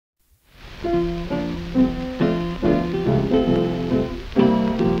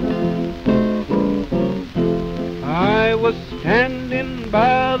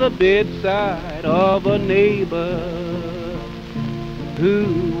bedside of a neighbor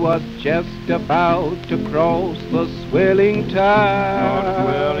who was just about to cross the swelling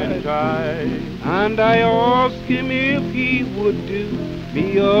tide. And I asked him if he would do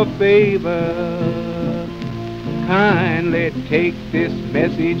me a favor. Kindly take this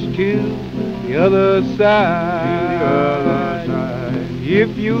message to the other side.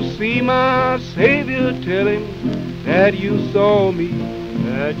 If you see my Savior, tell him that you saw me.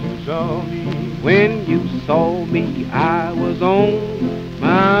 When you saw me, I was on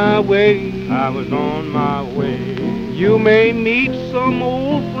my way. You may meet some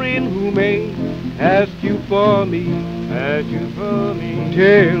old friend who may ask you for me.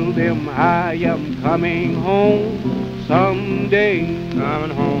 Tell them I am coming home someday.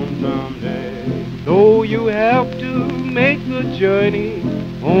 Though you have to make the journey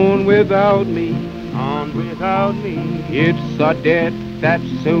on without me, it's a debt that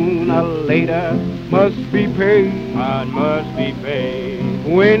sooner or later must be paid.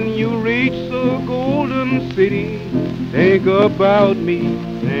 When you reach the golden city, think about me.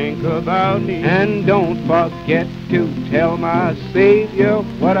 And don't forget to tell my Savior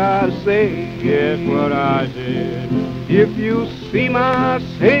what I say. If you see my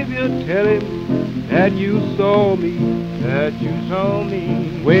Savior, tell him that you saw me.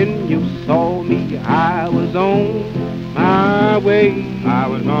 When you saw me, I was on my way.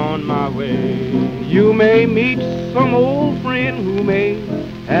 You may meet some old friend who may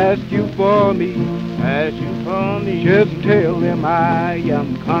ask you for me. Just tell them I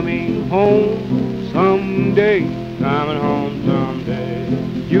am coming home someday.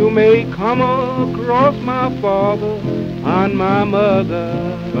 You may come across my father and my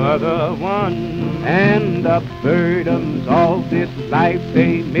mother, and the burdens of this life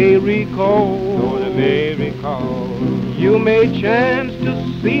they may recall. You may chance to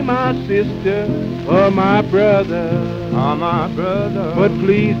see my sister or my brother, but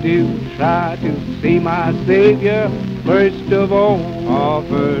please do try to see my Savior first of all.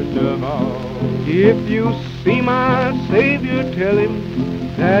 If you see my Savior, tell him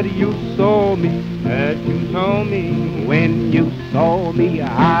that you saw me. When you saw me,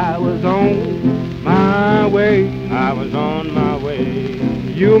 I was on my way.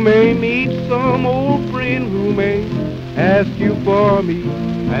 You may meet some old friend who may ask you for me.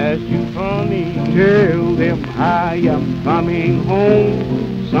 Tell them I am coming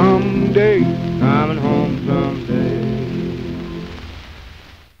home someday.